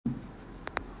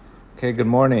Okay, good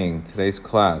morning. Today's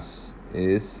class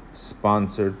is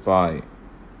sponsored by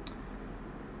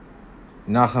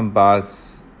Nachum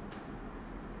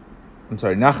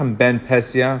Ben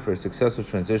Pesia for a successful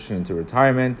transition into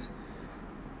retirement.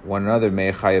 One another,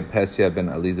 Meir Chaya Pesia ben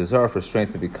Aliza Zara for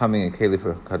strength in becoming a Keli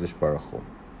for Kadosh Baruch Hu.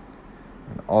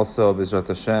 And also, B'ezrat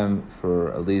Hashem for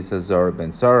Aliza Zara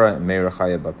ben Sarah and Meir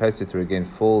Chaya Pesia to regain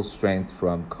full strength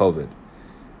from COVID.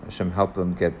 Hashem help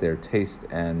them get their taste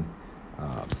and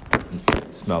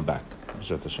smell back.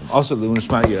 Also,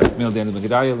 L'Unishmat Yerachmiel Dan Ben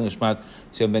Gedaliah, L'Unishmat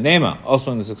Sion Ben Nema.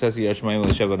 Also, in the success of Yerushalayim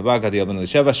L'Sheva Nabag, Gadiel Ben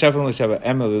L'Sheva, Shefron L'Sheva,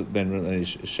 Emma Ben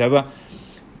L'Sheva,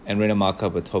 and Rena Malka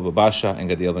Batova Basha, and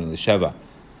Gadiel Ben L'Sheva.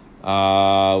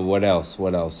 What else?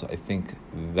 I think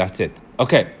that's it.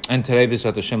 Okay, and today,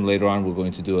 B'ezrat Hashem, later on, we're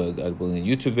going to do a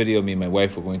YouTube video. Me and my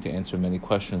wife are going to answer many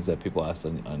questions that people ask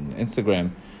on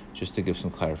Instagram, just to give some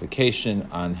clarification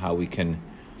on how we can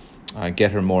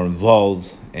get her more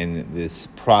involved in this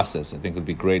process. I think it would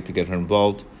be great to get her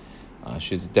involved.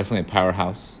 She's definitely a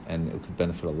powerhouse, and it could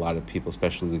benefit a lot of people,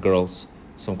 especially the girls.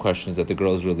 Some questions that the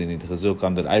girls really need to chazuk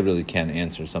on that I really can't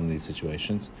answer some of these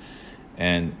situations,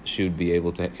 and she would be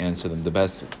able to answer them the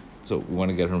best. So we want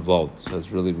to get her involved. So I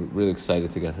was really, really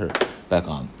excited to get her back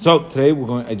on. So today we're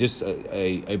going.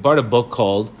 I bought a book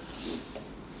called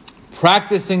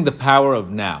 "Practicing the Power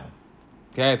of Now."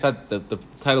 Okay, I thought the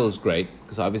title is great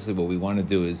because obviously what we want to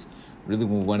do is really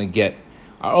we want to get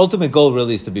our ultimate goal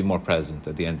really is to be more present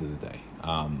at the end of the day.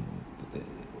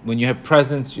 When you have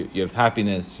presence, you have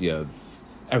happiness, you have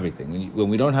everything. When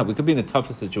we don't have, we could be in a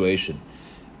tougher situation.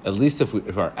 At least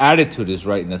if our attitude is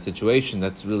right in that situation,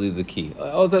 that's really the key.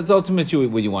 That's ultimately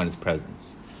what you want is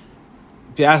presence.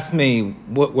 If you ask me,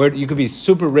 where you could be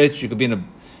super rich, you could be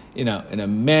in a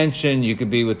mansion, you could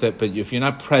be with it, but if you're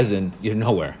not present, you're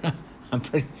nowhere.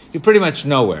 You're pretty much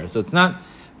nowhere. So it's not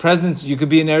presence. You could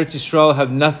be in Eretz Yisrael, have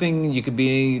nothing. You could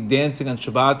be dancing on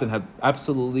Shabbat and have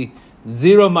absolutely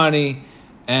zero money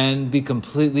and be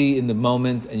completely in the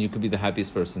moment, and you could be the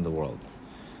happiest person in the world.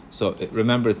 So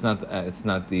remember, it's not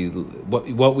the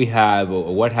what we have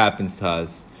or what happens to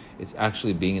us. It's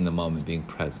actually being in the moment, being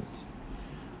present.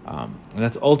 And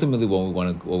that's ultimately what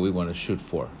we want to shoot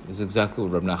for. Is exactly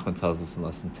what Reb Nachman tells us in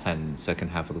lesson 10, in the second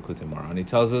half of the Likutei Moharan. And he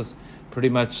tells us pretty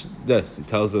much this. He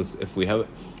tells us if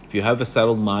you have a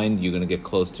settled mind, you're going to get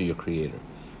close to your Creator,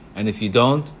 and if you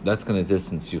don't, that's going to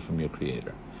distance you from your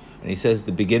Creator. And he says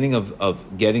the beginning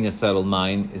of getting a settled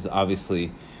mind is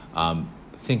obviously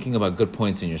thinking about good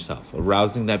points in yourself,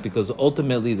 arousing that, because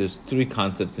ultimately there's three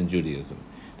concepts in Judaism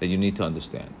that you need to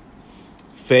understand.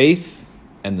 Faith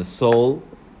and the soul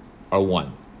are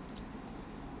one.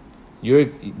 Your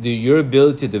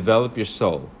ability to develop your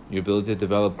soul, your ability to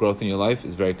develop growth in your life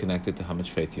is very connected to how much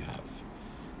faith you have.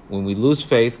 When we lose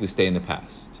faith, we stay in the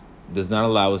past. It does not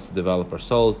allow us to develop our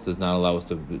souls, does not allow us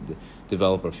to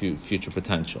develop our future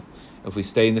potential. If we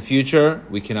stay in the future,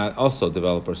 we cannot also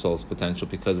develop our soul's potential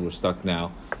because we're stuck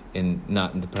now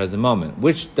not in the present moment,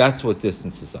 which that's what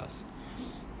distances us.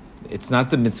 It's not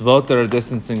the mitzvot that are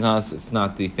distancing us. It's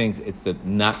not the things. It's the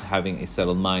not having a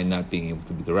settled mind, not being able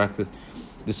to be directed.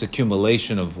 This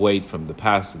accumulation of weight from the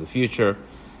past to the future.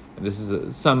 And this is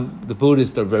the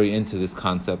Buddhists are very into this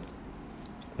concept,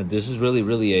 but this is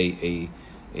really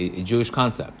a Jewish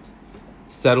concept.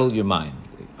 Settle your mind.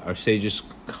 Our sages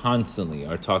constantly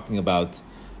are talking about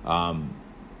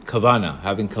kavana,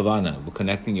 having kavana,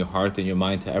 connecting your heart and your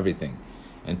mind to everything.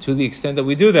 And to the extent that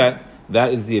we do that,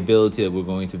 that is the ability that we're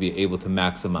going to be able to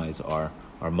maximize our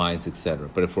minds, etc.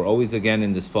 But if we're always, again,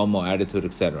 in this FOMO attitude,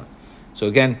 etc. So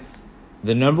again,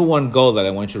 the number one goal that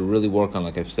I want you to really work on,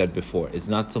 like I've said before, is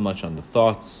not so much on the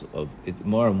thoughts it's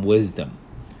more on wisdom.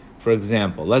 For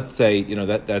example, let's say,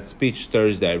 that speech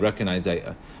Thursday, I recognize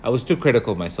I was too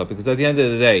critical of myself, because at the end of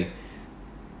the day,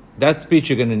 that speech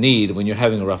you're going to need when you're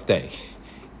having a rough day.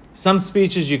 Some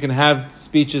speeches, you can have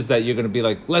speeches that you're going to be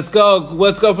like, let's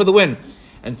go for the win.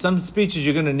 And some speeches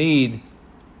you're going to need,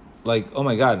 like, oh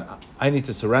my God, I need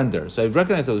to surrender. So I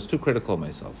recognized I was too critical of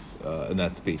myself in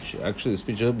that speech. Actually, the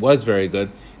speech was very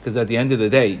good, because at the end of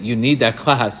the day, you need that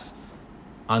class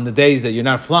on the days that you're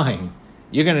not flying.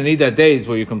 You're going to need that days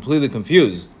where you're completely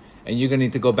confused, and you're going to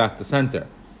need to go back to center.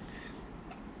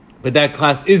 But that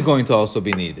class is going to also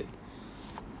be needed.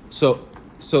 So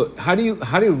how do you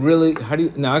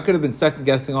now I could have been second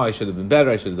guessing, I should have been better,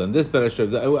 I should have done this better,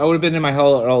 I would have been in my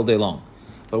hell all day long.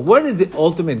 But what is the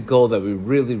ultimate goal that we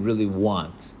really, really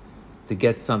want to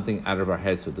get something out of our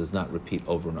head so it does not repeat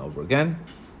over and over again?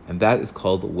 And that is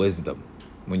called wisdom.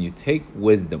 When you take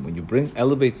wisdom, when you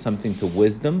elevate something to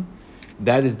wisdom,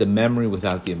 that is the memory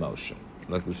without the emotion.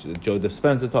 Like Joe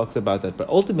Dispenza talks about that. But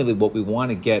ultimately what we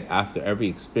want to get after every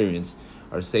experience,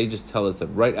 our sages tell us that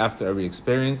right after every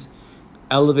experience,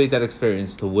 elevate that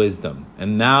experience to wisdom.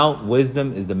 And now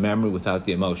wisdom is the memory without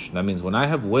the emotion. That means when I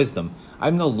have wisdom,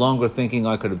 I'm no longer thinking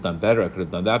I could have done better, I could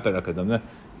have done that better, I could have done that.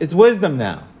 It's wisdom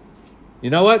now. You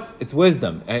know what? It's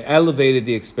wisdom. I elevated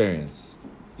the experience.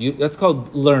 That's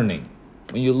called learning.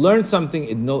 When you learn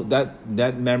something,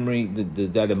 that memory,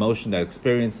 that emotion, that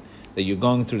experience that you're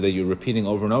going through, that you're repeating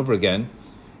over and over again,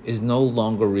 is no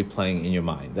longer replaying in your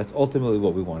mind. That's ultimately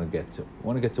what we want to get to. We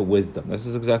want to get to wisdom. This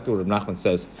is exactly what Reb Nachman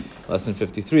says, lesson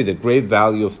 53. The great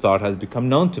value of thought has become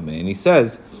known to me. And he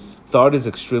says, thought is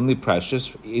extremely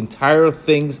precious. Entire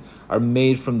things are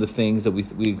made from the things that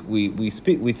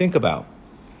we think about.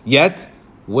 Yet,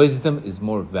 wisdom is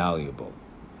more valuable.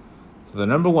 So the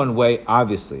number one way,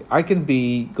 obviously, I can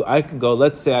go,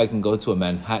 let's say I can go to a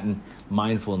Manhattan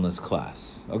mindfulness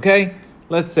class, okay?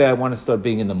 Let's say I want to start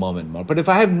being in the moment more. But if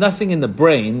I have nothing in the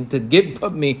brain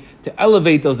put me to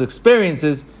elevate those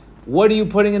experiences, what are you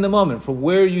putting in the moment? From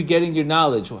where are you getting your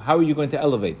knowledge? How are you going to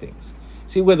elevate things?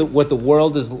 See where the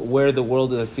world is.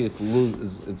 I see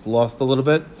it's lost a little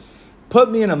bit.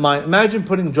 Put me in a mind. Imagine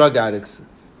putting drug addicts,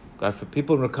 God, for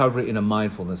people in recovery, in a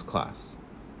mindfulness class.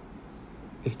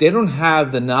 If they don't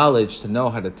have the knowledge to know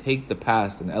how to take the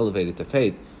past and elevate it to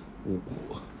faith,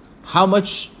 how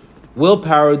much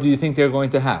willpower do you think they're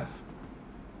going to have?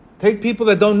 Take people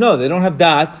that don't know, they don't have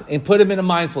that, and put them in a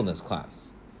mindfulness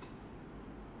class.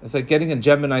 It's like getting a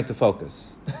Gemini to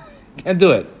focus. Can't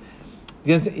do it.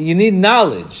 You need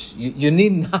knowledge. You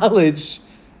need knowledge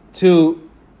to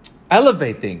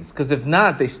elevate things, because if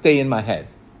not, they stay in my head.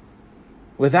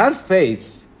 Without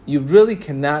faith, you really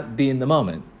cannot be in the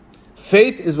moment.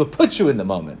 Faith is what puts you in the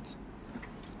moment.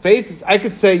 Faith is, I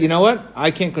could say, you know what?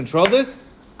 I can't control this.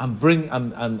 I'm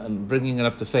bringing it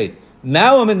up to faith.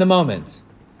 Now I'm in the moment.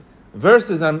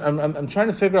 Versus I'm trying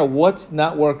to figure out what's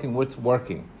not working, what's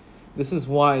working. This is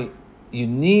why you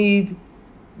need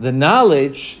the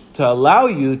knowledge to allow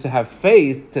you to have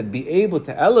faith, to be able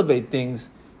to elevate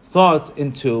thoughts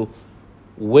into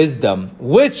wisdom,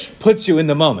 which puts you in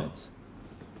the moment.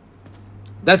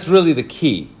 That's really the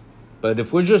key. But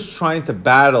if we're just trying to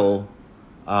battle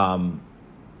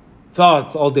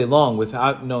thoughts all day long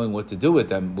without knowing what to do with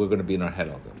them, we're going to be in our head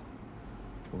all day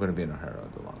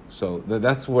long. So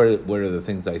that's where the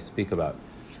things I speak about.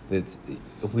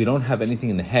 If we don't have anything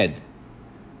in the head,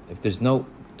 if there's no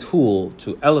tool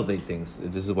to elevate things,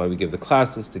 this is why we give the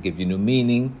classes, to give you new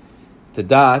meaning, to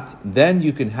dot, then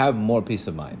you can have more peace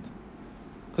of mind.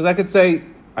 Because I could say,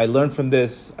 I learned from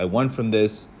this, I won from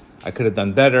this, I could have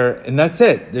done better, and that's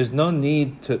it. There's no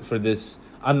need for this,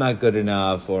 I'm not good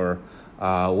enough, or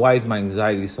why is my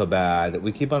anxiety so bad?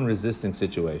 We keep on resisting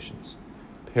situations,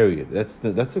 period.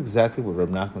 That's exactly what Reb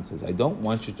Nachman says. I don't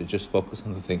want you to just focus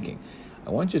on the thinking. I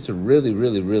want you to really,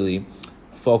 really, really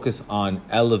focus on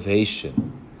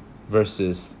elevation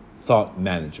versus thought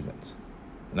management.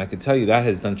 And I can tell you that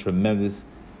has done tremendous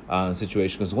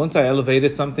situation, because once I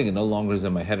elevated something, it no longer is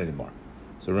in my head anymore.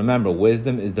 So remember,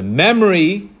 wisdom is the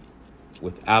memory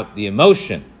without the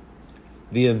emotion.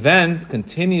 The event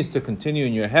continues to continue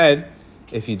in your head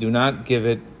if you do not give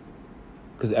it,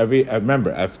 because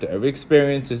remember, after every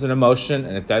experience there's an emotion,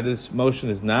 and if that emotion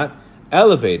is not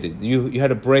elevated, you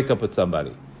had a breakup with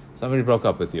somebody broke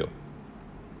up with you.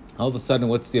 All of a sudden,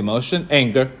 what's the emotion?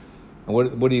 Anger. And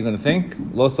what are you going to think?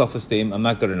 Low self-esteem, I'm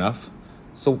not good enough.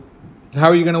 So how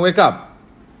are you going to wake up?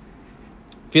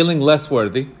 Feeling less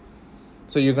worthy.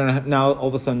 So you're going to now all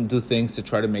of a sudden do things to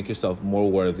try to make yourself more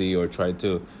worthy, or try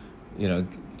to,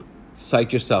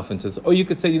 psych yourself into this. Or you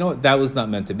could say, you know what, that was not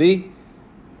meant to be.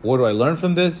 What do I learn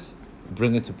from this?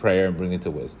 Bring it to prayer and bring it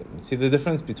to wisdom. And see the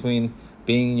difference between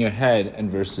being in your head and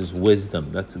versus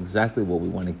wisdom. That's exactly what we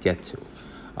want to get to.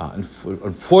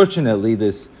 Unfortunately,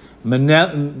 this young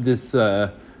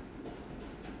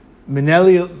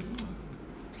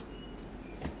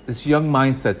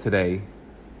mindset today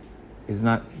is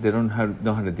not, they don't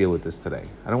know how to deal with this today.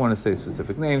 I don't want to say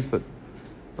specific names, but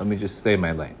let me just stay in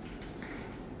my lane.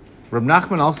 Reb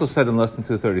Nachman also said in lesson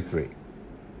 233,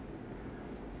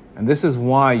 and this is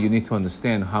why you need to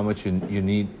understand how much you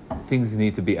need, things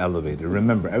need to be elevated.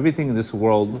 Remember, everything in this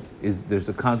world there's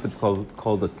a concept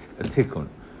called a tikkun,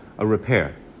 a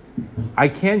repair. I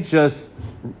can't just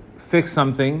fix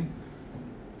something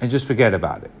and just forget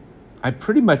about it. I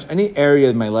pretty much, any area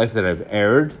in my life that I've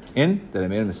erred in, that I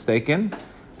made a mistake in,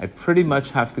 I pretty much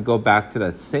have to go back to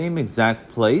that same exact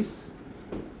place,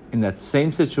 in that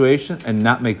same situation, and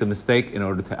not make the mistake in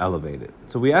order to elevate it.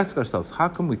 So we ask ourselves, how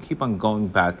come we keep on going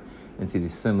back into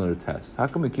these similar tests? How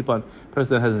come we keep on,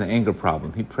 person that has an anger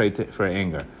problem, he prayed for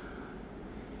anger.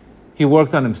 He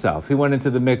worked on himself. He went into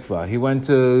the mikvah. He went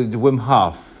to Wim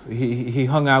Hof. He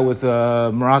hung out with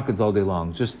Moroccans all day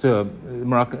long.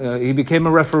 He became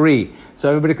a referee, so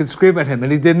everybody could scream at him.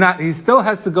 And he did not. He still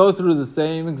has to go through the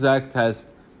same exact test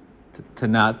to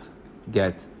not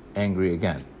get angry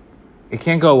again. It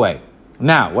can't go away.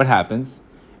 Now, what happens?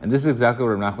 And this is exactly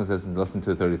what Rav Nachman says in lesson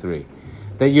 233,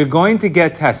 that you're going to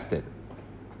get tested.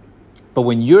 But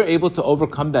when you're able to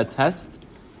overcome that test,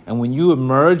 and when you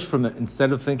emerge from it,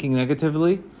 instead of thinking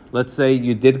negatively, let's say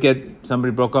you did get,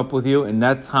 somebody broke up with you, and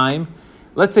that time,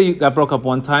 let's say you got broke up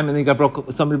one time, and then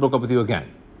somebody broke up with you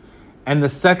again. And the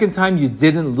second time, you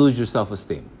didn't lose your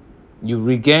self-esteem. You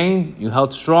regained, you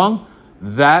held strong.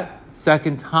 That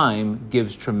second time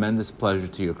gives tremendous pleasure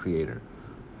to your Creator.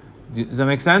 Does that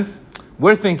make sense?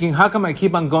 We're thinking, how come I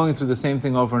keep on going through the same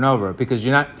thing over and over? Because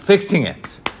you're not fixing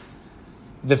it.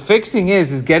 The fixing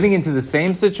is getting into the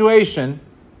same situation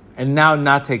and now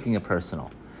not taking it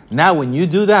personal. Now, when you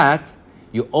do that,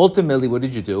 you ultimately, what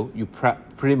did you do? You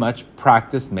pretty much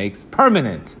practice makes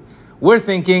permanent. We're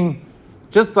thinking,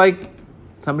 just like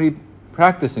somebody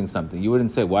practicing something, you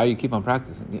wouldn't say, why you keep on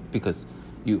practicing? Because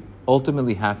you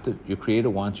ultimately have to, your Creator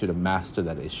wants you to master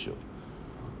that issue.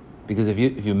 Because if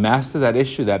you master that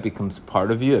issue, that becomes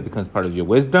part of you, it becomes part of your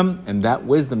wisdom, and that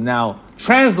wisdom now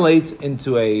translates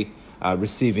into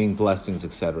receiving blessings,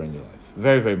 etc. in your life.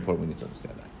 Very, very important. We need to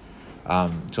understand that.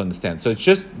 To understand. So it's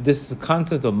just this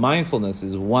concept of mindfulness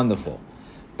is wonderful.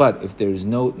 But if there's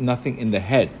nothing in the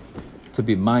head to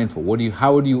be mindful,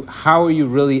 how are you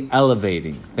really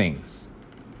elevating things?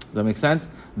 Does that make sense?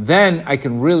 Then I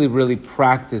can really, really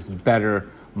practice better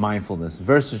mindfulness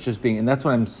versus just being, and that's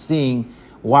what I'm seeing.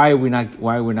 Why we're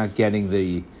not getting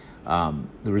the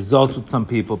results with some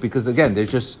people, because again,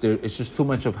 it's just too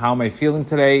much of how am I feeling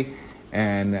today,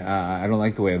 and I don't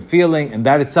like the way I'm feeling, and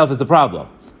that itself is the problem.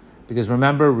 Because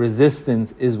remember,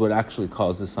 resistance is what actually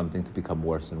causes something to become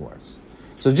worse and worse.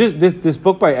 So just this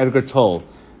book by Edgar Tolle,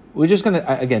 we're just going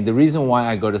to, again, the reason why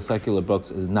I go to secular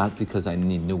books is not because I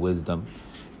need new wisdom,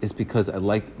 it's because I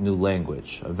like new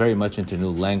language. I'm very much into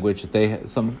new language.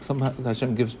 Some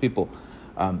Hashem gives people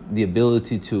the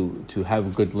ability to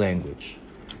have good language.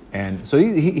 And so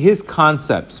his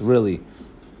concepts really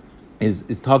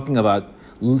is talking about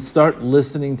start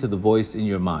listening to the voice in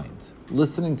your mind.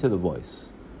 Listening to the voice.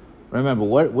 Remember,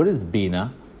 what is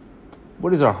Bina?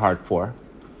 What is our heart for?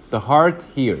 The heart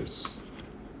hears.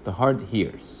 The heart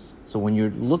hears. So when you're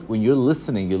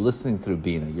listening through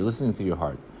Bina. You're listening through your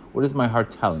heart. What is my heart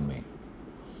telling me?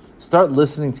 Start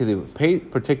listening pay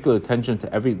particular attention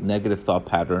to every negative thought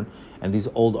pattern and these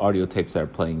old audio tapes that are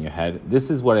playing in your head. This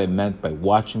is what I meant by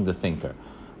watching the thinker,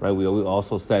 right? We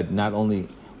also said not only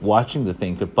watching the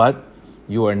thinker, but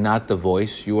you are not the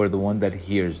voice. You are the one that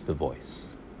hears the voice.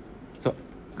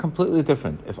 Completely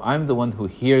different. If I'm the one who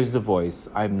hears the voice,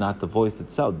 I'm not the voice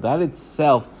itself. That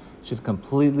itself should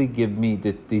completely give me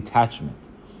the detachment.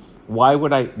 Why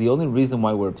would the only reason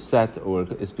why we're upset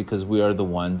is because we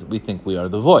think we are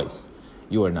the voice.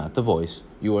 You are not the voice.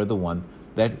 You are the one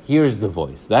that hears the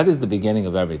voice. That is the beginning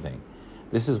of everything.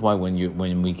 This is why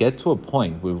when we get to a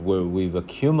point where we've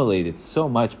accumulated so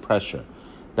much pressure,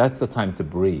 that's the time to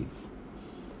breathe.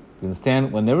 You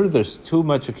understand? Whenever there's too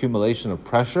much accumulation of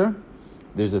pressure,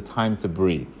 there's a time to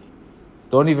breathe.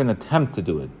 Don't even attempt to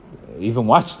do it. Even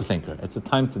watch the thinker. It's a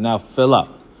time to now fill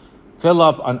up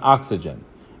on oxygen.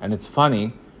 And it's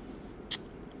funny,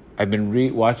 I've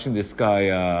been watching this guy,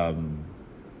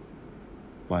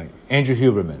 Andrew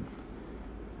Huberman.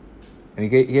 And he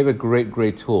gave a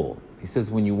great tool. He says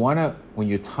when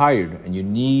you're tired and you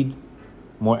need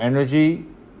more energy,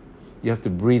 you have to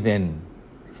breathe in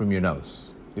from your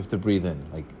nose. You have to breathe in,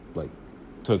 like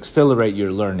to accelerate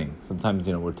your learning. Sometimes,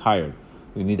 we're tired.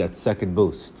 We need that second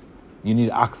boost. You need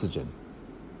oxygen.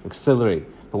 Accelerate.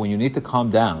 But when you need to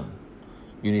calm down,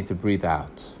 you need to breathe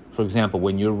out. For example,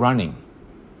 when you're running,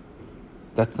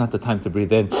 that's not the time to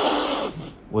breathe in.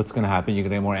 What's going to happen? You're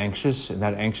going to get more anxious, and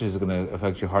that anxious is going to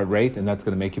affect your heart rate, and that's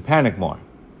going to make you panic more.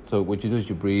 So what you do is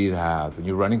you breathe out. When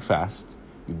you're running fast,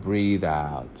 you breathe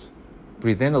out.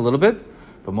 Breathe in a little bit,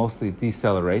 but mostly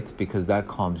decelerate, because that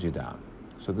calms you down.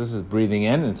 So this is breathing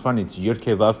in, and it's funny, it's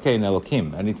Yud-Kei, Vav-Kei, and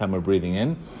Elokim. Anytime we're breathing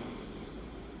in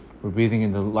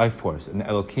the life force. And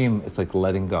Elokim is like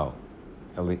letting go.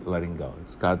 Letting go.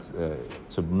 It's God's,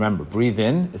 so remember, breathe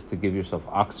in is to give yourself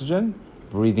oxygen.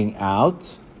 Breathing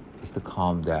out is to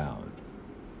calm down.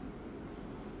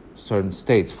 Certain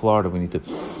states, Florida, we need to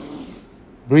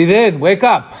breathe in, wake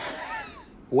up.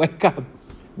 Wake up.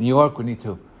 New York, we need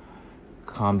to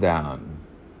calm down.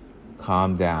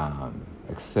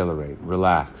 Accelerate,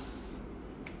 relax,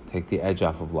 take the edge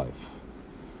off of life.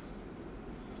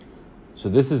 So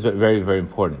this is very, very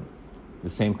important. The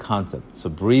same concept. So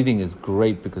breathing is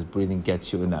great because breathing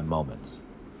gets you in that moment.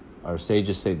 Our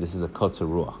sages say this is a kotzer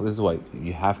ruach. This is why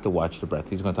you have to watch the breath.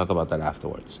 He's going to talk about that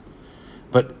afterwards.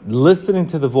 But listening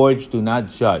to the voyage, do not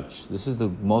judge. This is the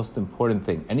most important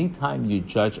thing. Anytime you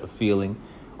judge a feeling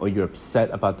or you're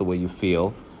upset about the way you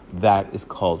feel, that is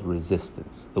called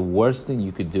resistance. The worst thing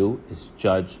you could do is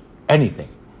judge anything.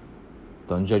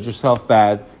 Don't judge yourself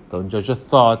bad. Don't judge a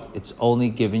thought. It's only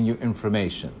giving you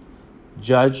information.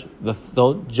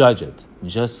 Don't judge it.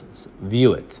 Just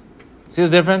view it. See the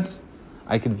difference?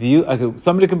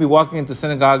 Somebody could be walking into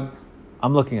synagogue,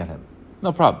 I'm looking at him.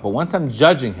 No problem. But once I'm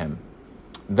judging him,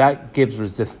 that gives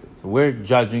resistance. We're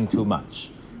judging too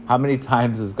much. How many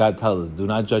times does God tell us, do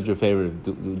not judge your favorite,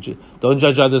 don't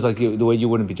judge others like the way you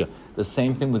wouldn't be judged. The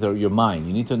same thing with your mind.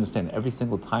 You need to understand every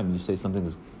single time you say something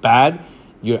is bad,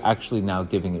 you're actually now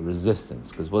giving it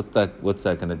resistance. Because what's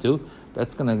that going to do?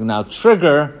 That's going to now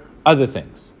trigger other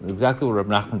things. Exactly what Reb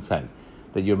Nachman said,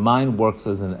 that your mind works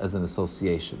as an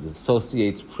association. It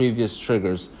associates previous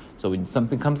triggers. So when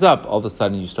something comes up, all of a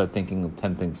sudden you start thinking of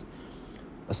 10 things.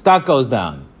 A stock goes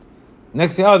down.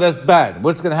 Next thing, that's bad.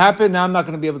 What's going to happen? Now I'm not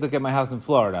going to be able to get my house in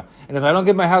Florida. And if I don't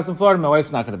get my house in Florida, my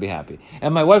wife's not going to be happy.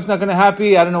 And my wife's not going to be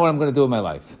happy, I don't know what I'm going to do in my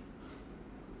life.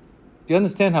 Do you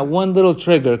understand how one little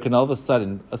trigger can all of a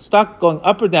sudden, a stock going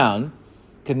up or down,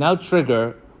 can now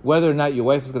trigger whether or not your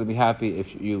wife is going to be happy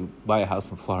if you buy a house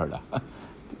in Florida?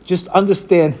 Just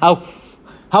understand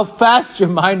how fast your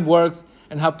mind works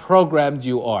and how programmed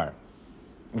you are,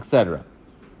 etc.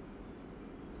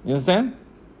 You understand?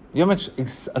 You know how much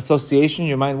association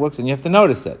your mind works, and you have to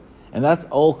notice it. And that's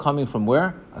all coming from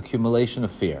where? Accumulation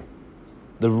of fear.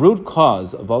 The root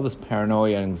cause of all this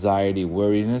paranoia, anxiety,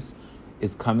 worriness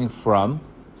is coming from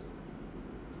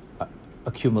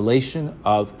accumulation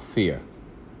of fear.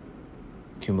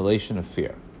 Accumulation of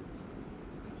fear.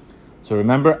 So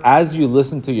remember, as you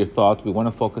listen to your thoughts, we want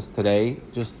to focus today,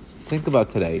 just think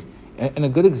about today. And a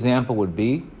good example would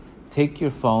be, take your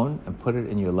phone and put it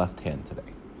in your left hand today.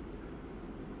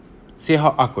 See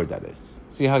how awkward that is.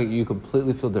 See how you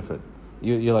completely feel different.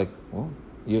 You're like, well,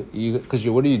 because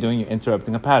what are you doing? You're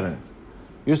interrupting a pattern.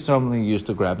 You're normally used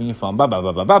to grabbing your phone,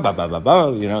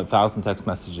 1,000 text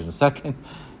messages in a second.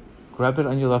 Grab it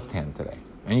on your left hand today.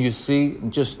 And you see,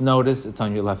 just notice it's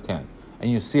on your left hand.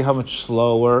 And you see how much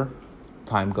slower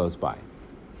time goes by.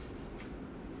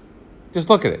 Just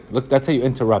look at it. Look, that's how you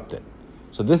interrupt it.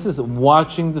 So this is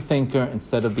watching the thinker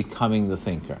instead of becoming the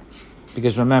thinker.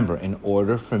 Because remember, in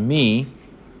order for me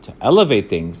to elevate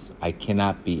things, I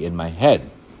cannot be in my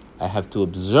head. I have to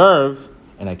observe,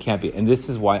 and I can't be. And this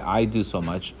is why I do so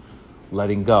much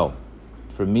letting go.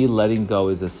 For me, letting go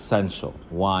is essential.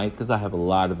 Why? Because I have a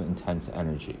lot of intense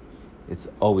energy. It's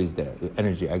always there.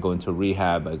 Energy. I go into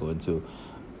rehab.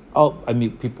 I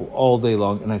meet people all day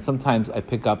long, and sometimes I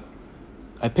pick up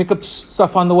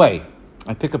stuff on the way.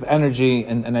 I pick up energy,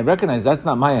 and I recognize that's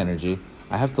not my energy.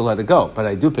 I have to let it go, but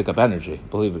I do pick up energy.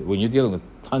 Believe it. When you're dealing with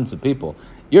tons of people,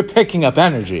 you're picking up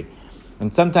energy,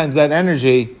 and sometimes that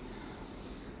energy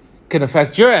can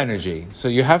affect your energy. So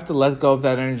you have to let go of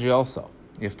that energy also.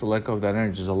 You have to let go of that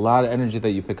energy. There's a lot of energy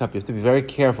that you pick up. You have to be very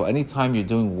careful. Anytime you're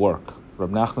doing work,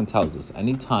 Reb Nachman tells us,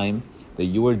 anytime that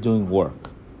you are doing work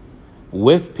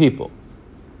with people,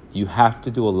 you have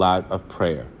to do a lot of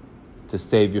prayer to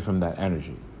save you from that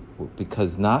energy.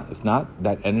 Because if not,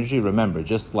 that energy, remember,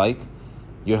 just like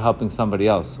you're helping somebody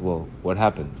else, well, what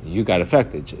happened? You got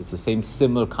affected. It's the same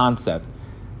similar concept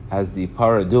as the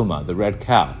paraduma, the red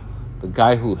cow. The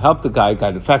guy who helped the guy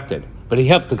got affected, but he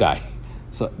helped the guy.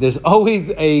 So there's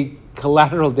always a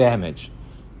collateral damage.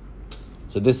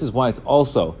 So this is why it's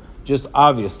also, just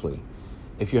obviously,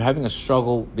 if you're having a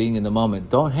struggle being in the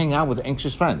moment, don't hang out with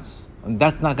anxious friends. And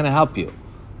that's not going to help you.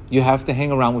 You have to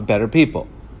hang around with better people,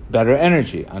 better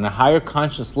energy. On a higher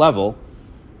conscious level,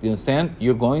 do you understand?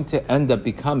 You're going to end up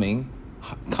becoming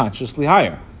consciously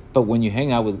higher. But when you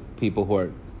hang out with people who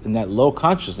are in that low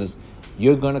consciousness,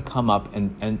 you're going to come up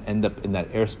and end up in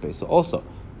that airspace. So also,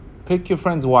 pick your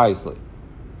friends wisely.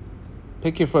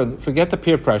 Pick your friends. Forget the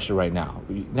peer pressure right now.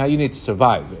 Now you need to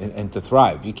survive and to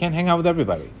thrive. You can't hang out with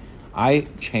everybody. I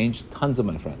changed tons of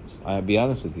my friends. I'll be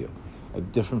honest with you. I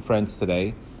have different friends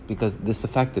today because this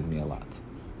affected me a lot.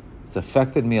 It's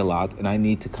affected me a lot, and I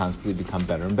need to constantly become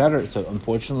better and better. So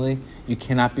unfortunately, you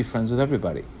cannot be friends with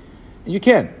everybody. You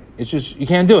can't. It's just, you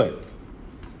can't do it.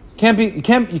 You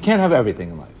can't have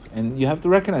everything in life. And you have to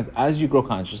recognize, as you grow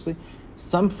consciously,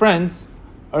 some friends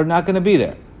are not going to be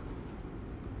there.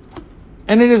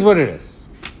 And it is what it is.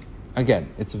 Again,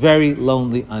 it's very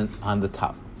lonely on the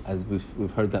top, as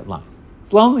we've heard that line.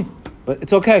 It's lonely, but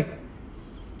it's okay.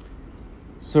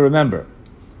 So remember,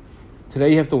 Today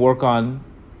you have to work on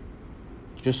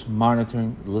just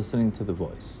monitoring, listening to the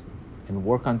voice. And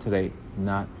work on today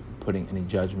not putting any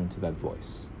judgment to that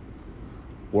voice.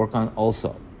 Work on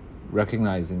also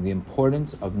recognizing the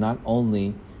importance of not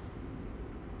only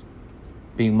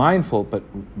being mindful, but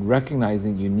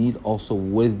recognizing you need also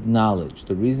knowledge.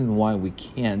 The reason why we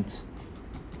can't,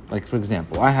 like for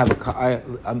example,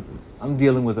 I'm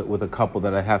dealing with a couple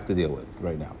that I have to deal with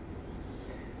right now.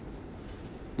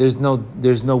 There's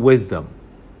no wisdom.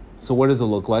 So what does it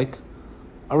look like?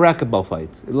 A racquetball fight.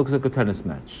 It looks like a tennis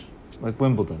match, like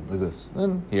Wimbledon, like this.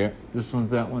 And here, this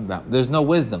one's that one, that one. There's no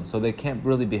wisdom, so they can't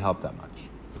really be helped that much.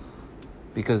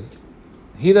 Because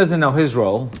he doesn't know his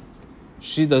role,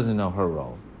 she doesn't know her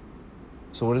role.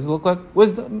 So what does it look like?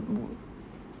 Wisdom.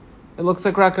 It looks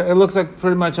like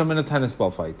pretty much I'm in a tennis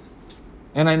ball fight.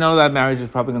 And I know that marriage is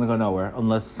probably going to go nowhere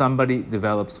unless somebody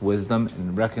develops wisdom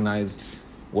and recognize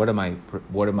what am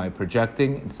I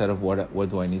projecting instead of what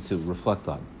do I need to reflect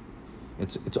on.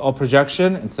 It's all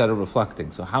projection instead of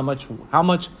reflecting. So how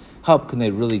much help can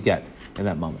they really get in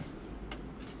that moment?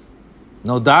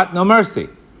 No dot, no mercy.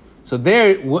 So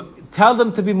tell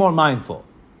them to be more mindful.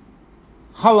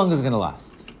 How long is it going to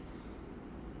last?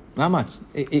 Not much.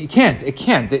 It can't.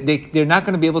 They're not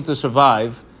going to be able to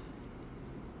survive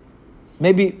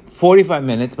maybe 45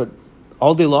 minutes, but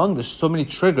all day long, there's so many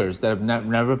triggers that have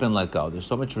never been let go. There's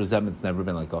so much resentment that's never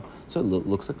been let go. So it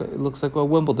looks like a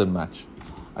Wimbledon match.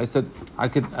 I said,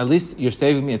 at least you're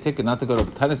saving me a ticket not to go to a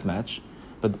tennis match.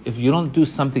 But if you don't do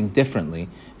something differently,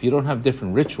 if you don't have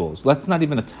different rituals, let's not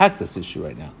even attack this issue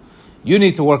right now. You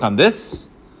need to work on this,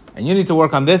 and you need to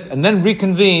work on this, and then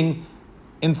reconvene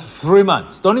in 3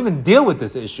 months. Don't even deal with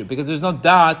this issue because there's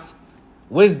no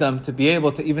wisdom to be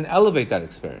able to even elevate that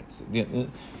experience.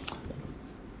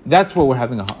 That's where we're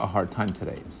having a hard time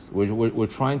today. We're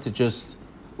trying to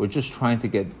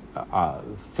get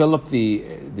fill up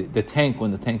the tank when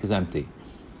the tank is empty.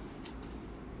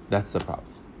 That's the problem.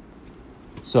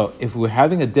 So if we're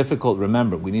having a difficult,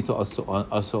 remember, we need to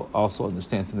also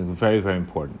understand something very, very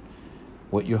important.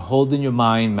 What you hold in your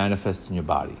mind manifests in your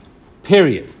body.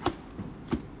 Period.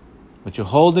 What you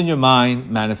hold in your mind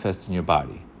manifests in your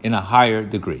body in a higher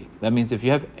degree. That means if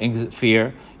you have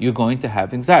fear, you're going to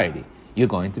have anxiety. You're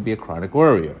going to be a chronic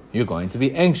worrier. You're going to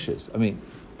be anxious. I mean,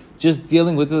 just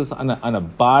dealing with this on a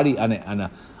body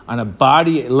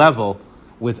level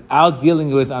without dealing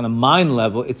with it on a mind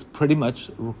level, it's pretty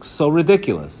much so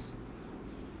ridiculous.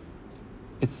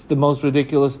 It's the most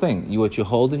ridiculous thing. What you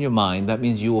hold in your mind, that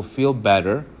means you will feel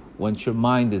better once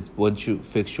you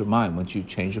fix your mind, once you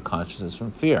change your consciousness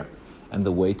from fear. And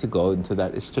the way to go into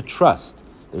that is to trust.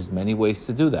 There's many ways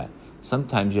to do that.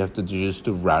 Sometimes you have to just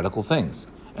do radical things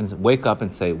and wake up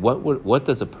and say, what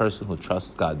does a person who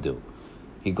trusts God do?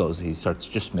 He starts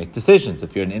to just make decisions.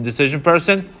 If you're an indecision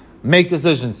person, make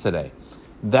decisions today.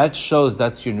 That shows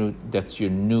that's your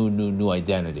new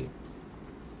identity.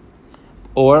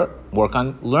 Or work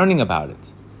on learning about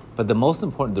it. But the most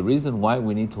important, the reason why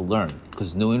we need to learn,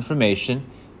 because new information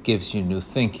gives you new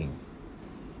thinking.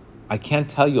 I can't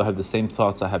tell you I have the same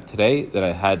thoughts I have today that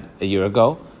I had a year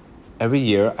ago. Every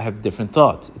year I have different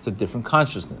thoughts. It's a different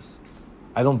consciousness.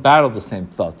 I don't battle the same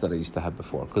thoughts that I used to have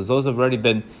before because those have already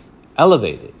been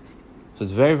elevated. So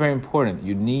it's very, very important.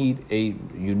 You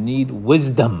need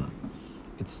wisdom.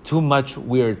 It's too much.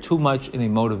 We are too much in a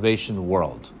motivation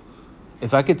world.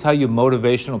 If I could tell you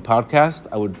motivational podcast,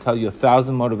 I would tell you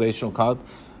 1,000 motivational podcasts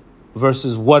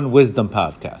versus one wisdom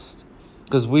podcast.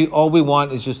 Because all we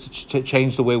want is just to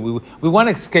change the way we want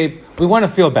to escape. We want to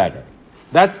feel better.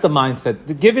 That's the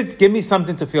mindset. Give me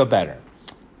something to feel better.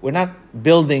 We're not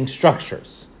building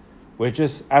structures. We're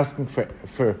just asking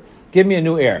for give me a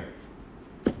new air.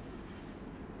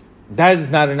 That is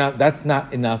not enough. That's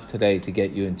not enough today to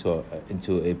get you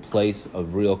into a place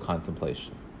of real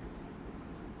contemplation.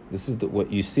 This is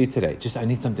what you see today. I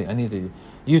need something. I need a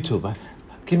YouTube.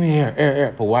 Give me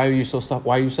air. But why are you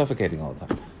why are you suffocating all the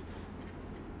time?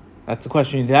 That's the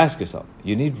question you need to ask yourself.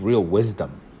 You need real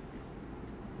wisdom.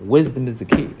 Wisdom is the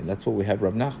key, and that's what we have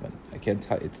Rav Nachman. I can't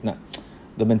tell you, it's not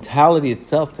the mentality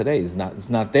itself today is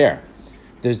not there.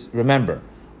 Remember,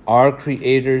 our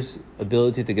Creator's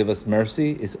ability to give us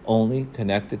mercy is only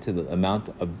connected to the amount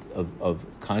of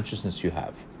consciousness you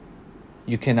have.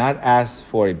 You cannot ask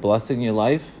for a blessing in your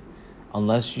life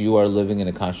unless you are living in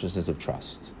a consciousness of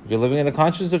trust. If you're living in a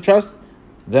consciousness of trust,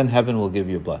 then heaven will give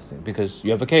you a blessing because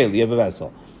you have a keli, you have a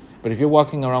vessel. But if you're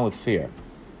walking around with fear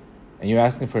and you're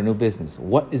asking for a new business,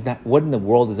 what is that? What in the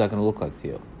world is that going to look like to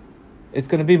you? It's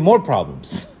going to be more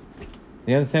problems.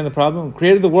 You understand the problem?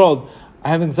 Created the world. I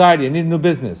have anxiety. I need a new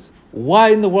business.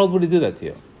 Why in the world would he do that to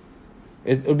you?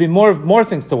 It would be more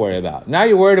things to worry about. Now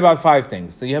you're worried about 5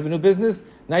 things. So you have a new business,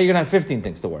 now you're going to have 15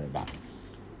 things to worry about.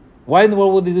 Why in the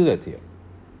world would he do that to you?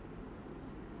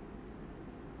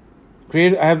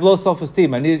 I have low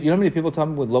self-esteem. You know how many people tell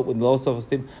me with low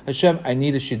self-esteem? Hashem, I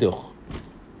need a shidduch.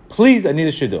 Please, I need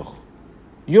a shidduch.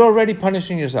 You're already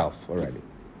punishing yourself already.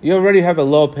 You already have a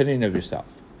low opinion of yourself.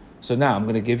 So now I'm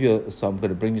going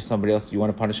to bring you somebody else. You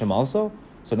want to punish him also?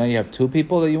 So now you have 2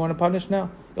 people that you want to punish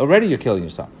now? Already you're killing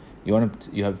yourself. You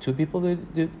have 2 people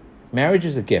that do. Marriage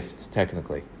is a gift,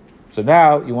 technically. So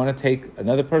now you want to take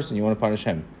another person, you want to punish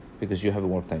him because you haven't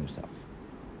worked on yourself.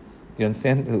 Do you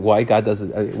understand why God does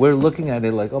it? We're looking at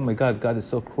it like, oh my God, God is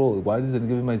so cruel. Why does it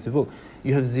give me my zivug?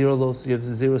 You have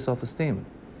zero self-esteem.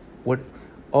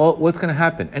 What's going to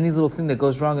happen? Any little thing that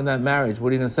goes wrong in that marriage, what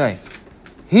are you going to say?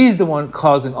 He's the one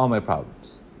causing all my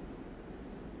problems.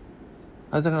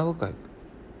 How's that going to look like?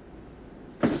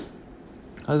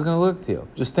 How's it going to look to you?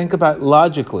 Just think about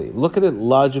logically. Look at it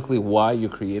logically why your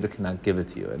Creator cannot give it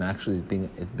to you. And actually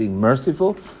it's being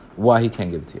merciful why He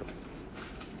can't give it to you.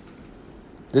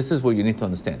 This is what you need to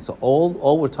understand. So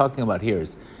all we're talking about here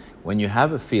is when you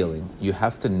have a feeling, you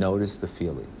have to notice the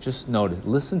feeling. Just notice.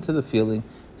 Listen to the feeling.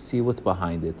 See what's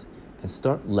behind it. And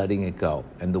start letting it go.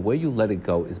 And the way you let it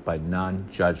go is by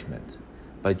non-judgment.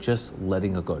 By just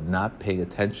letting it go. Not paying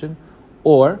attention.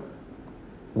 Or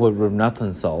what Rav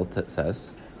Natan Zal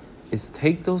says is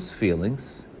take those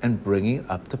feelings and bring it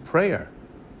up to prayer.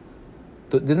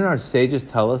 Didn't our sages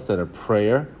tell us that a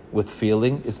prayer with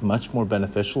feeling is much more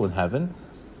beneficial in heaven?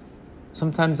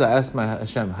 Sometimes I ask my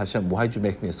Hashem, why'd you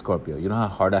make me a Scorpio? You know how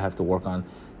hard I have to work on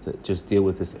to just deal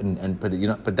with this,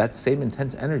 but that same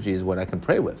intense energy is what I can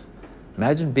pray with.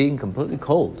 Imagine being completely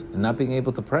cold and not being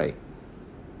able to pray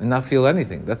and not feel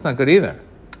anything. That's not good either.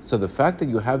 So the fact that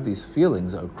you have these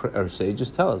feelings, our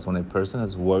sages tell us, when a person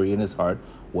has worry in his heart,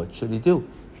 what should he do?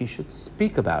 He should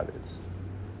speak about it.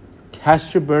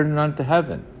 Cast your burden onto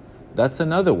heaven. That's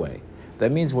another way.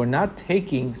 That means we're not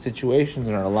taking situations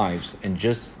in our lives and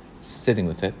just sitting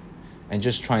with it and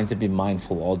just trying to be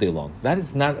mindful all day long. That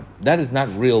is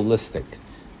not realistic.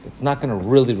 It's not going to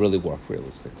really work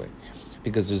realistically,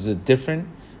 because there's a different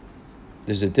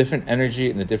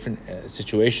energy and a different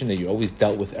situation that you always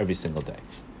dealt with every single day.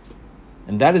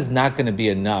 And that is not going to be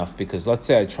enough, because let's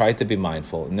say I try to be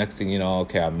mindful. Next thing you know,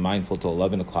 okay, I'm mindful till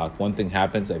 11 o'clock. One thing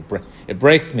happens, it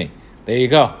breaks me. There you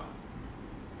go.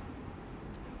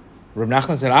 Rav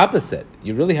Nachman said opposite.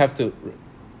 You really have to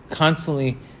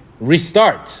constantly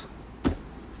restart.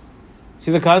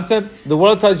 See the concept? The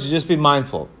world tells you just be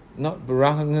mindful. No, but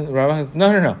Rav Nachman says,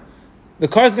 no. The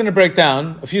car's going to break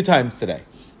down a few times today.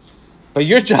 But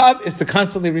your job is to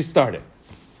constantly restart it.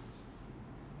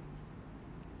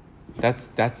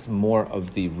 That's more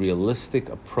of the realistic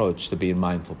approach to being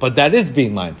mindful. But that is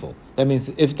being mindful. That means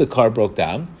if the car broke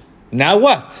down, now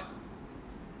what?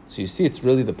 So you see, it's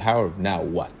really the power of now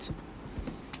what?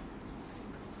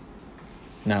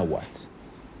 Now what?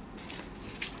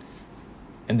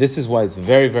 And this is why it's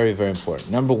very, very, very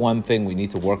important. Number one thing we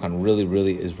need to work on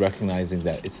really is recognizing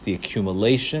that it's the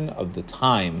accumulation of the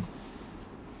time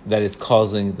that is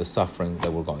causing the suffering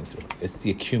that we're going through. It's the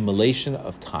accumulation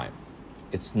of time.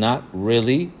 It's not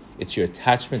really, it's your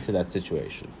attachment to that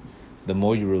situation. The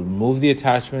more you remove the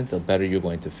attachment, the better you're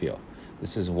going to feel.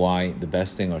 This is why the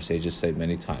best thing our sages say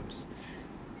many times,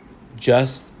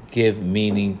 just give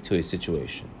meaning to a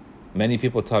situation. Many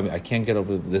people tell me, I can't get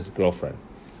over this girlfriend.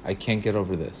 I can't get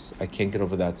over this. I can't get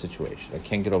over that situation. I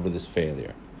can't get over this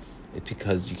failure. It's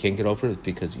because you can't get over it,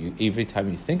 because every time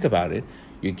you think about it,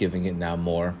 you're giving it now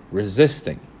more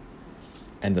resisting.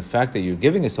 And the fact that you're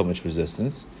giving it so much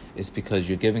resistance is because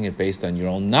you're giving it based on your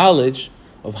own knowledge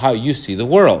of how you see the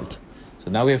world. So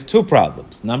now we have 2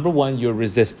 problems. Number 1, you're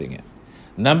resisting it.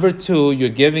 Number 2, you're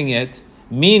giving it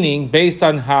meaning based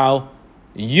on how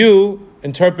you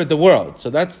interpret the world.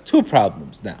 So that's 2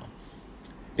 problems now.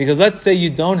 Because let's say you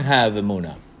don't have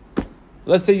emunah.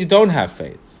 Let's say you don't have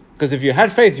faith. Because if you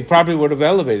had faith, you probably would have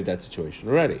elevated that situation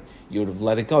already. You would have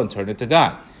let it go and turned it to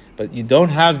God. But you don't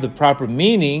have the proper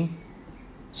meaning,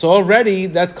 so already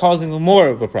that's causing more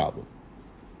of a problem.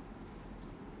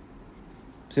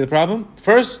 See the problem?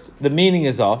 First, the meaning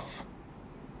is off.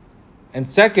 And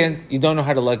second, you don't know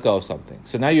how to let go of something.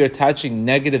 So now you're attaching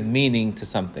negative meaning to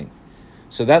something.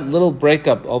 So that little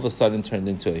breakup all of a sudden turned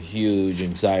into a huge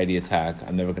anxiety attack.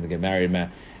 I'm never going to get married, man.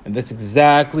 And that's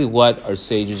exactly what our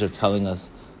sages are telling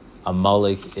us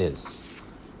Amalek is.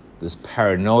 This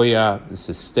paranoia, this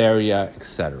hysteria,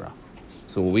 etc.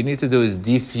 So what we need to do is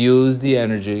diffuse the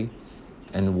energy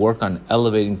and work on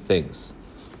elevating things.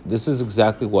 This is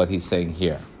exactly what he's saying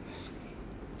here.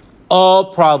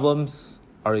 All problems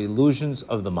are illusions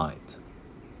of the mind.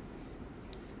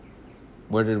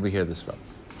 Where did we hear this from?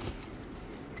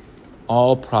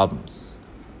 All problems.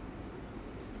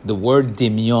 The word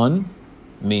dimyon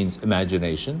means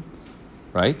imagination,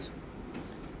 right?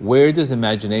 Where does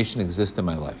imagination exist in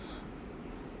my life?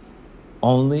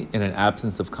 Only in an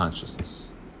absence of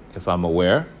consciousness. If I'm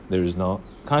aware, there is no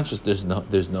conscious.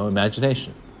 There's no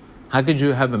imagination. How could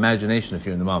you have imagination if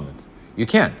you're in the moment? You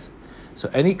can't. So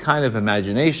any kind of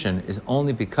imagination is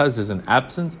only because there's an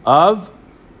absence of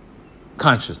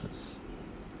consciousness.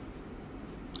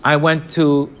 I went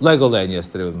to Legoland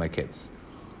yesterday with my kids.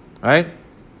 All right?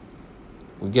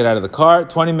 We get out of the car,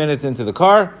 20 minutes into the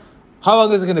car. How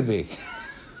long is it going to be?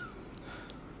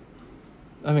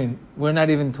 I mean, we're not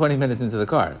even 20 minutes into the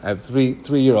car. I have two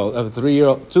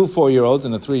 4-year-olds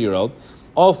and a 3-year-old,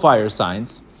 all fire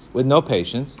signs with no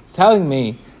patience, telling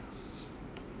me,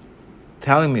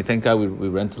 thank God we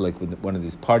rented like one of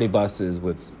these party buses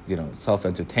with,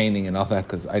 self-entertaining and all that,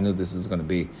 because I knew this is going to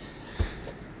be.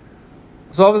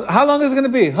 So how long is it going to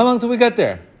be? How long till we get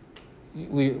there?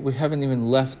 We haven't even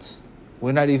left.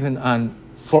 We're not even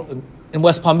in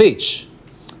West Palm Beach.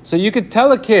 So you could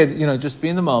tell a kid, just be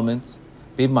in the moment,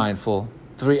 be mindful.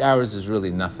 3 hours is really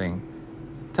nothing.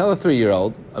 Tell a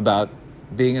 3-year-old about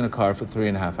being in a car for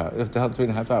 3.5 hours.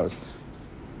 3.5 hours.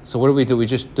 So what do? We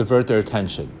just divert their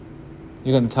attention.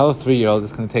 You're going to tell a 3-year-old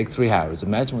it's going to take 3 hours.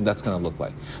 Imagine what that's going to look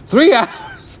like. 3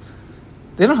 hours!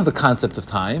 They don't have the concept of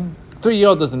time.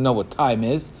 3-year-old doesn't know what time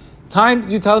is. Time,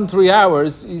 you tell him 3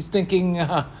 hours, he's thinking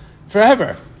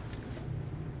forever.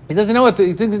 He doesn't know what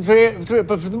he thinks.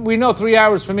 But we know 3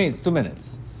 hours for me, it's 2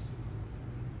 minutes.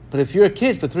 But if you're a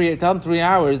kid tell him 3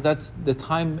 hours, that's the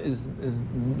time it's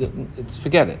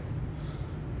forget it.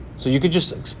 So you could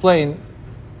just explain.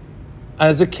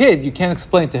 As a kid, you can't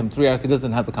explain to him 3 hours. He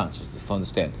doesn't have the consciousness to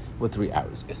understand what 3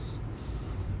 hours is.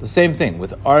 The same thing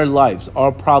with our lives,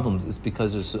 our problems is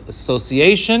because there's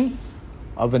association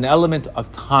of an element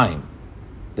of time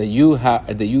that you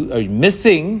are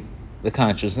missing the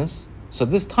consciousness. So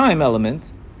this time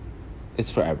element is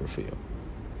forever for you.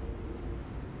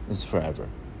 It's forever.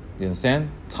 You understand?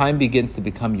 Time begins to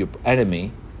become your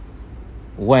enemy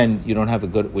when you don't have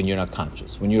when you're not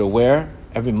conscious. When you're aware,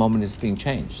 every moment is being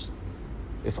changed.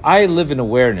 If I live in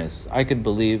awareness,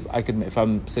 if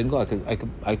I'm single, I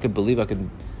could believe I could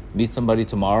meet somebody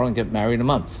tomorrow and get married in a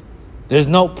month. There's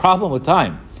no problem with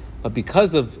time. But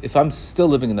if I'm still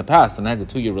living in the past and I had a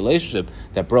 2-year relationship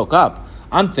that broke up,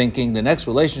 I'm thinking the next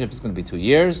relationship is going to be 2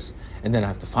 years, and then I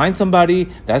have to find somebody.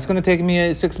 That's going to take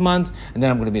me 6 months, and then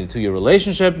I'm going to be in a 2-year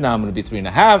relationship. Now I'm going to be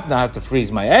 3.5. Now I have to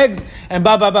freeze my eggs, and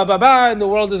and the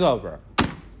world is over.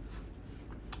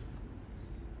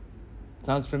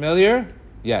 Sounds familiar?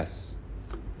 Yes.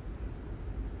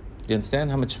 You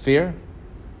understand how much fear?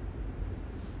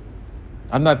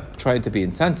 I'm not trying to be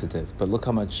insensitive, but look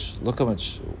how much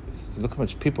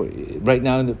people right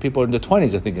now. The people in their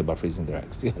 20s are thinking about freezing their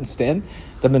eggs. Do you understand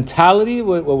the mentality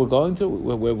what we're going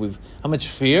through? How much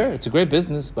fear? It's a great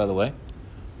business, by the way.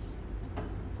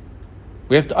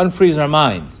 We have to unfreeze our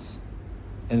minds,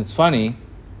 and it's funny.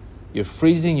 You're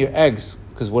freezing your eggs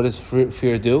because what does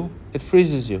fear do? It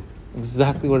freezes you.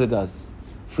 Exactly what it does.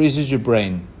 Freezes your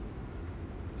brain.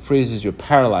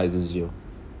 Paralyzes you.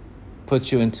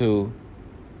 Puts you into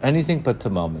anything but the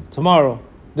moment. Tomorrow,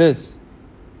 this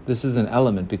is an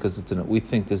element because we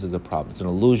think this is a problem. It's an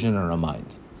illusion in our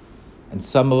mind. And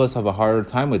some of us have a harder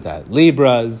time with that.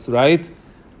 Libras, right?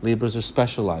 Libras are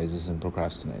specializes in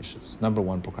procrastinations. Number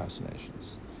 1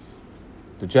 procrastinations.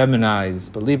 The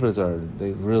Geminis, but Libras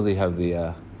they really have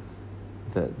the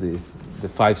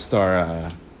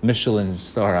 5-star Michelin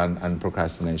star on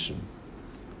procrastination.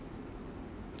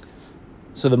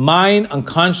 So the mind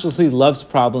unconsciously loves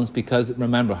problems because,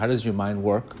 remember, how does your mind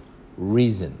work?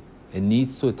 Reason. It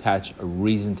needs to attach a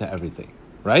reason to everything,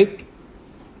 right?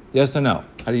 Yes or no?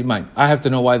 How do you mind? I have to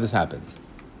know why this happened.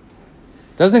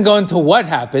 It doesn't go into what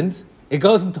happened. It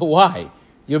goes into why.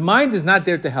 Your mind is not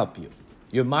there to help you.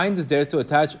 Your mind is there to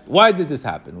attach, why did this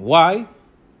happen? Why?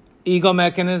 Ego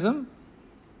mechanism.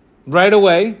 Right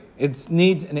away, it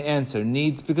needs an answer.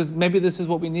 Because maybe this is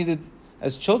what we needed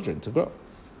as children to grow.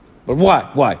 But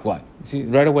why? See,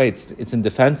 right away, it's in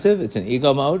defensive, it's in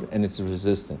ego mode, and it's in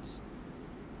resistance.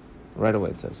 Right away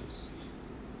it says this.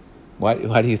 Why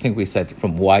do you think we said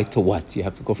from why to what? You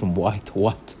have to go from why to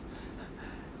what.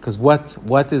 Because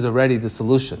what is already the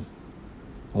solution?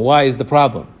 Why is the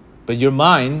problem? But your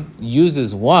mind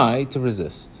uses why to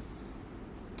resist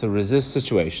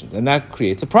situations. And that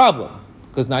creates a problem.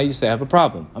 Because now you say I have a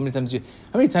problem. How many times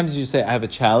did you say I have a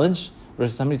challenge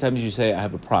versus how many times did you say I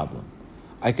have a problem?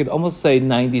 I could almost say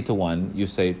 90-1, you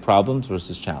say problems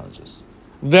versus challenges.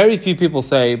 Very few people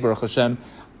say, Baruch Hashem,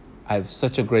 I have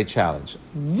such a great challenge.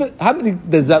 How many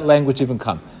does that language even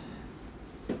come?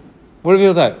 What if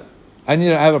you like? I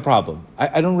have a problem.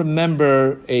 I don't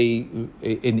remember an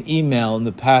email in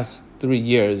the past 3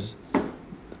 years.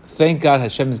 Thank God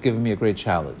Hashem has given me a great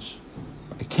challenge.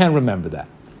 I can't remember that.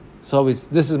 It's always,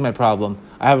 this is my problem.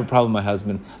 I have a problem with my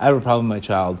husband. I have a problem with my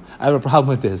child. I have a problem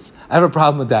with this. I have a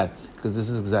problem with that. Because this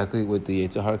is exactly what the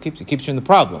Yetzer Hara keeps you. It keeps you in the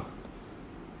problem.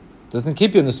 It doesn't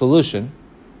keep you in the solution.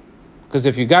 Because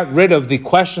if you got rid of the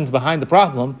questions behind the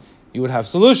problem, you would have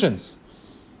solutions.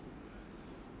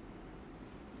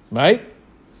 Right?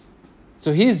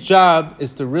 So his job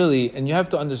is to really, and you have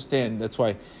to understand, that's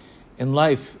why in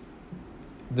life,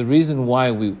 the reason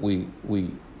why we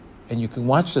and you can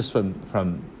watch this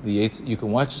from the Yates, you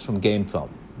can watch this from game film.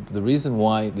 The reason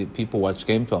why the people watch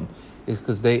game film is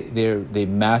because they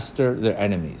master their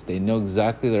enemies. They know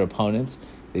exactly their opponents.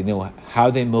 They know how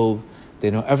they move.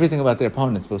 They know everything about their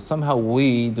opponents. But somehow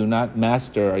we do not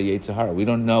master our Yetzer Hara. We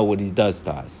don't know what he does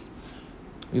to us.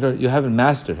 You haven't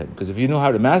mastered him, because if you know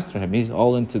how to master him, he's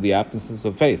all into the absence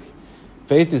of faith.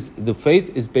 Faith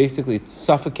is basically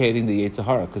suffocating the Yetzer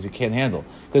Hara because you can't handle.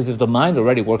 Because if the mind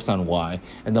already works on why,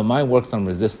 and the mind works on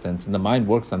resistance, and the mind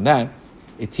works on that,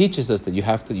 it teaches us that you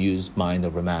have to use mind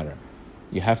over matter.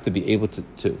 You have to be able to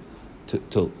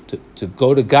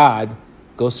go to God,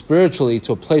 go spiritually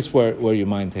to a place where your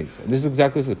mind takes. And this is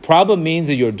exactly what it is. The problem means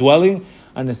that you're dwelling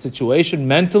on a situation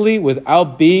mentally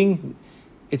without being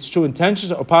its true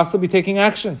intentions or possibly taking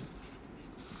action.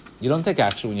 You don't take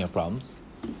action when you have problems.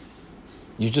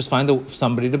 You just find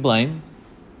somebody to blame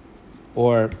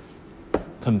or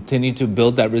continue to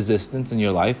build that resistance in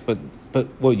your life. But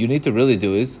what you need to really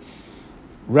do is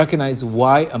recognize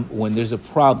why, when there's a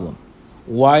problem,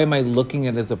 why am I looking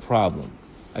at it as a problem?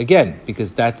 Again,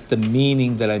 because that's the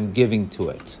meaning that I'm giving to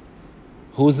it.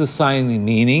 Who's assigning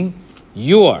meaning?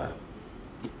 You are.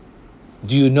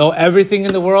 Do you know everything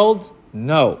in the world?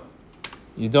 No.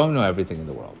 You don't know everything in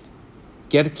the world.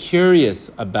 Get curious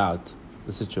about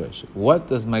the situation. What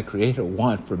does my Creator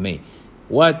want from me?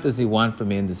 What does He want from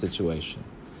me in this situation?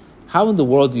 How in the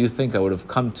world do you think I would have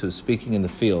come to speaking in the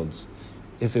fields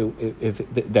if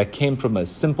that came from a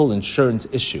simple insurance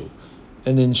issue?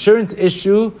 An insurance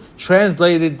issue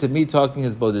translated to me talking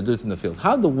his bodedut in the field.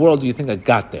 How in the world do you think I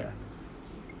got there?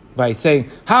 By saying,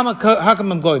 how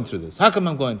come I'm going through this? How come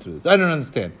I'm going through this? I don't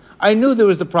understand. I knew there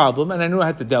was the problem, and I knew I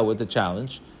had to deal with the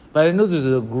challenge, but I knew there's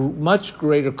a much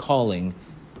greater calling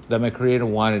that my Creator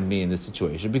wanted me in this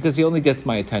situation, because He only gets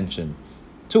my attention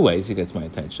 2 ways. He gets my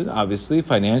attention, obviously,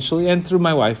 financially, and through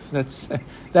my wife. That's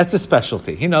a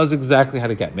specialty. He knows exactly how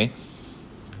to get me.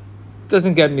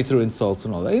 Doesn't get me through insults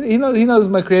and all that. He knows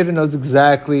my Creator knows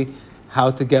exactly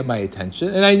how to get my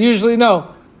attention, and I usually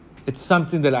know it's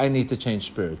something that I need to change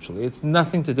spiritually. It's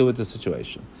nothing to do with the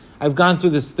situation. I've gone through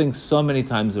this thing so many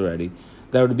times already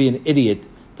that I would be an idiot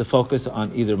to focus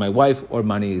on either my wife or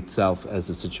money itself as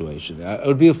a situation. I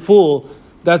would be a fool.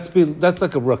 That's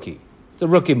like a rookie. It's a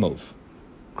rookie move.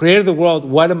 Creator the world.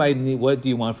 What do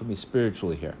you want from me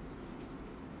spiritually here?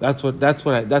 That's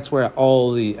where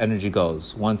all the energy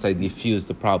goes once I defuse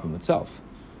the problem itself,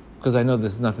 because I know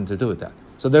this has nothing to do with that.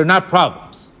 So they're not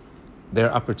problems;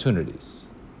 they're opportunities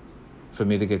for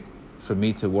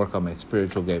me to work on my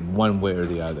spiritual game one way or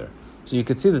the other. So you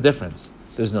could see the difference.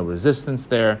 There's no resistance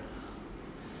there.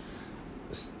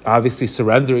 Obviously,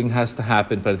 surrendering has to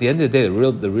happen, but at the end of the day,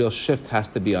 the real shift has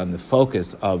to be on the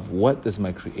focus of what does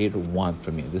my Creator want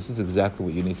from me. This is exactly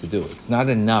what you need to do. It's not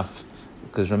enough,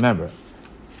 because remember,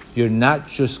 you're not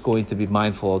just going to be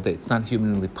mindful all day. It's not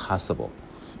humanly possible.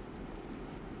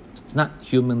 It's not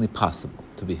humanly possible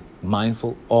to be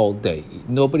mindful all day.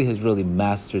 Nobody has really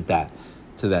mastered that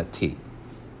to that T.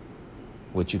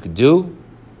 What you could do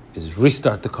is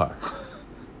restart the car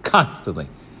constantly.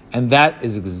 And that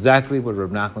is exactly what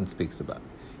Reb Nachman speaks about.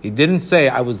 He didn't say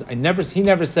he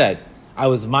never said I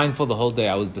was mindful the whole day,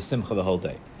 I was besimcha the whole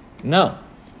day. No.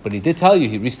 But he did tell you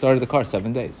he restarted the car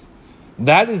 7 days.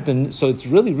 So it's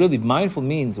really, really mindful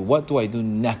means, what do I do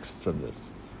next from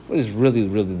this? What is really,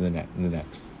 really the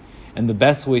next? And the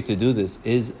best way to do this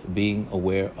is being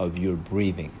aware of your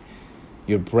breathing.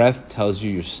 Your breath tells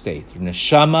you your state.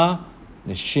 Neshama,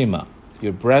 neshima.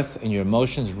 Your breath and your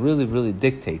emotions really, really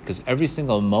dictate, because every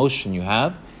single emotion you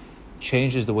have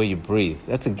changes the way you breathe.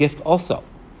 That's a gift also.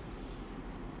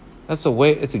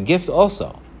 It's a gift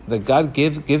also. That God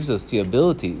gives us the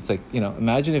ability. It's like,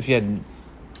 imagine if you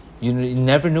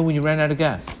never knew when you ran out of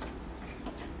gas.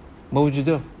 What would you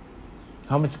do?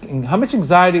 How much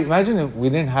anxiety? Imagine if we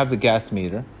didn't have the gas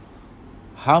meter.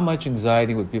 How much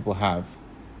anxiety would people have?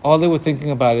 All they were thinking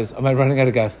about is, am I running out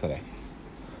of gas today?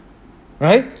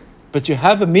 Right? but you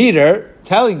have a meter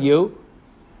telling you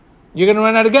you're going to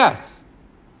run out of gas.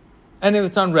 And if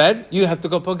it's on red, you have to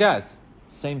go put gas.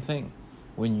 Same thing.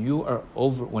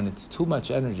 When it's too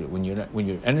much energy, when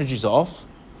your energy's off,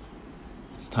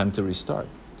 it's time to restart.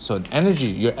 So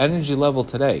your energy level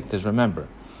today, because remember,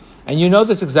 and you know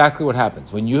this exactly what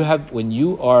happens when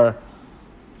you are,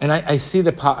 and I see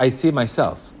it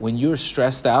myself. When you're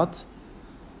stressed out,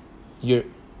 your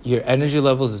energy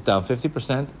levels is down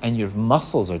 50%, and your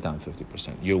muscles are down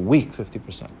 50%. You're weak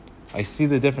 50%. I see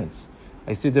the difference.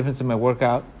 I see the difference in my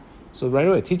workout. So right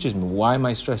away, it teaches me, why am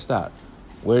I stressed out?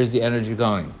 Where is the energy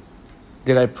going?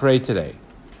 Did I pray today?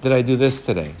 Did I do this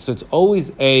today? So it's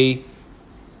always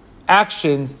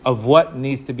actions of what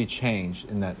needs to be changed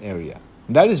in that area.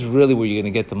 And that is really where you're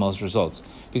going to get the most results,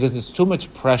 because it's too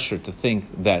much pressure to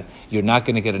think that you're not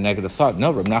going to get a negative thought.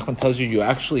 No, Reb Nachman tells you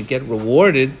actually get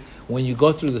rewarded when you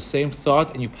go through the same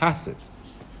thought and you pass it.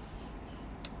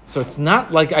 So it's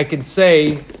not like I can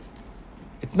say,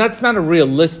 it's not a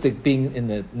realistic being in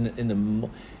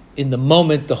the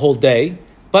moment the whole day,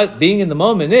 but being in the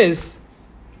moment is,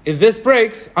 if this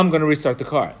breaks, I'm going to restart the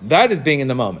car. That is being in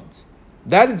the moment.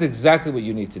 That is exactly what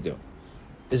you need to do.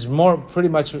 Is more pretty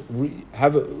much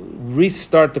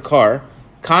restart the car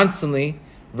constantly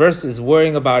versus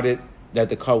worrying about it that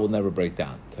the car will never break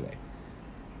down today.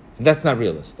 And that's not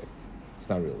realistic. It's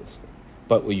not realistic.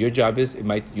 But what your job is,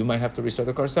 you might have to restart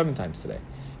the car 7 times today.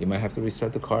 You might have to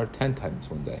restart the car 10 times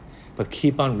one day. But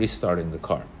keep on restarting the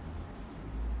car.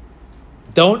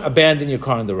 Don't abandon your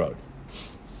car on the road.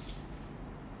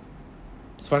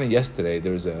 It's funny, yesterday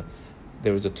there was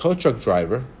a tow truck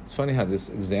driver. It's funny how this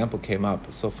example came up.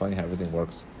 It's so funny how everything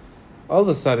works. All of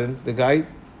a sudden, the guy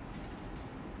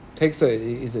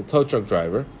he's a tow truck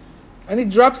driver, and he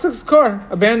drops his car,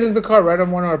 abandons the car right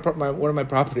on one of my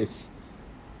properties.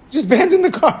 Just abandoned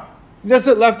the car. Just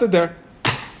left it there.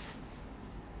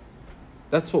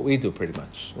 That's what we do pretty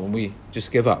much when we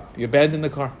just give up. You abandon the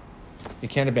car. You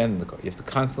can't abandon the car. You have to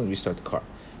constantly restart the car.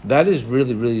 That is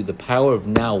really, really the power of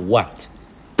now what?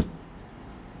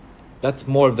 That's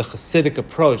more of the Hasidic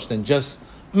approach than just,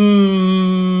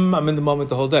 I'm in the moment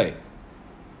the whole day.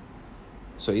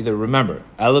 So either remember,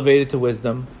 elevate it to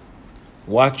wisdom,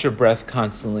 watch your breath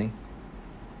constantly,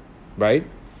 right?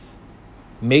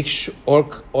 Make sure,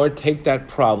 or take that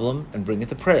problem and bring it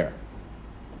to prayer.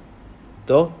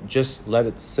 Don't just let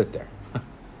it sit there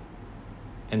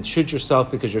and shoot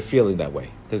yourself because you're feeling that way.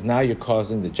 Because now you're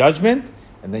causing the judgment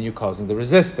and then you're causing the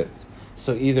resistance.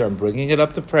 So either I'm bringing it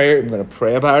up to prayer, I'm going to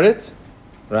pray about it,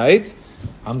 right?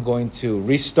 I'm going to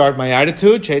restart my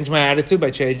attitude, change my attitude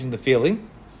by changing the feeling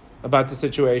about the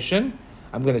situation.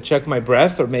 I'm going to check my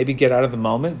breath, or maybe get out of the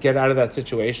moment, get out of that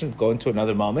situation, go into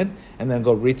another moment, and then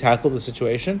go re-tackle the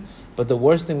situation. But the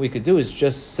worst thing we could do is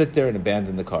just sit there and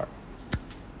abandon the car.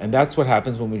 And that's what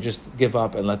happens when we just give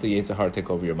up and let the Yetzer Hara take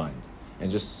over your mind.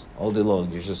 And just all day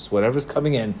long, you're just, whatever's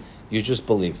coming in, you just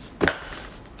believe.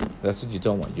 That's what you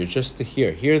don't want. You're just to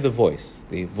hear the voice.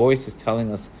 The voice is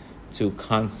telling us to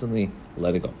constantly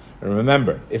let it go. And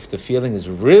remember, if the feeling is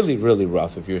really, really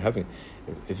rough, if you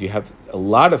have a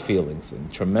lot of feelings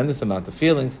and tremendous amount of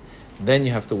feelings, then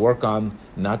you have to work on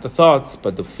not the thoughts,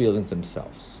 but the feelings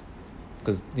themselves.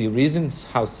 Because the reasons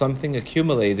how something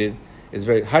accumulated is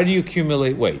how do you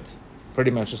accumulate weight?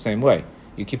 Pretty much the same way.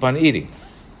 You keep on eating.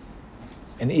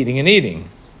 And eating and eating.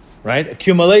 Right?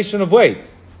 Accumulation of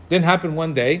weight. Didn't happen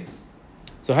one day.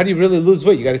 So how do you really lose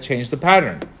weight? You got to change the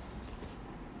pattern.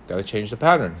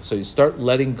 So you start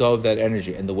letting go of that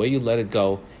energy. And the way you let it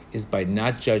go is by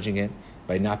not judging it,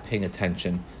 by not paying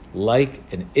attention.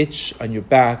 Like an itch on your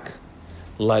back,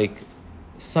 like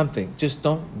something. Just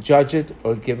don't judge it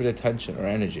or give it attention or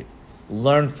energy.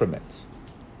 Learn from it.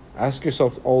 Ask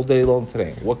yourself all day long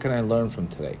today, what can I learn from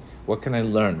today? What can I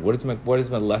learn? What is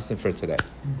my lesson for today?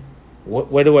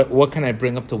 What can I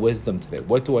bring up to wisdom today?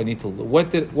 What do I need to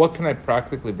what can I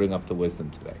practically bring up to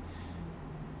wisdom today?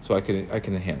 So I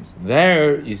can enhance.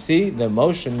 There, you see, the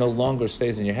emotion no longer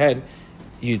stays in your head.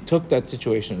 You took that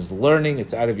situation as learning,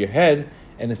 it's out of your head,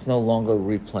 and it's no longer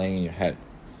replaying in your head.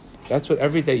 That's what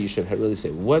every day you should really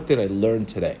say, what did I learn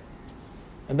today?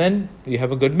 And then you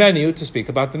have a good menu to speak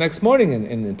about the next morning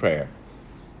in prayer.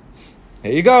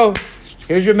 Here you go.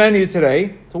 Here's your menu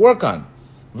today to work on.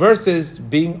 Versus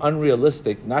being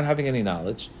unrealistic, not having any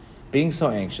knowledge, being so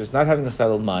anxious, not having a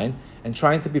settled mind, and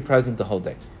trying to be present the whole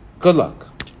day. Good luck.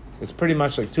 It's pretty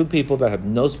much like two people that have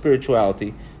no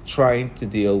spirituality trying to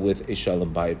deal with a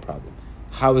Shalom Bayit problem.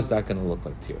 How is that going to look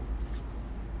like to you?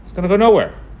 It's going to go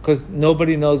nowhere because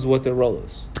nobody knows what their role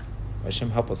is.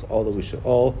 Hashem help us all that we should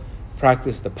all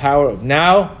practice the power of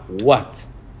now what?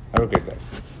 Have a great day.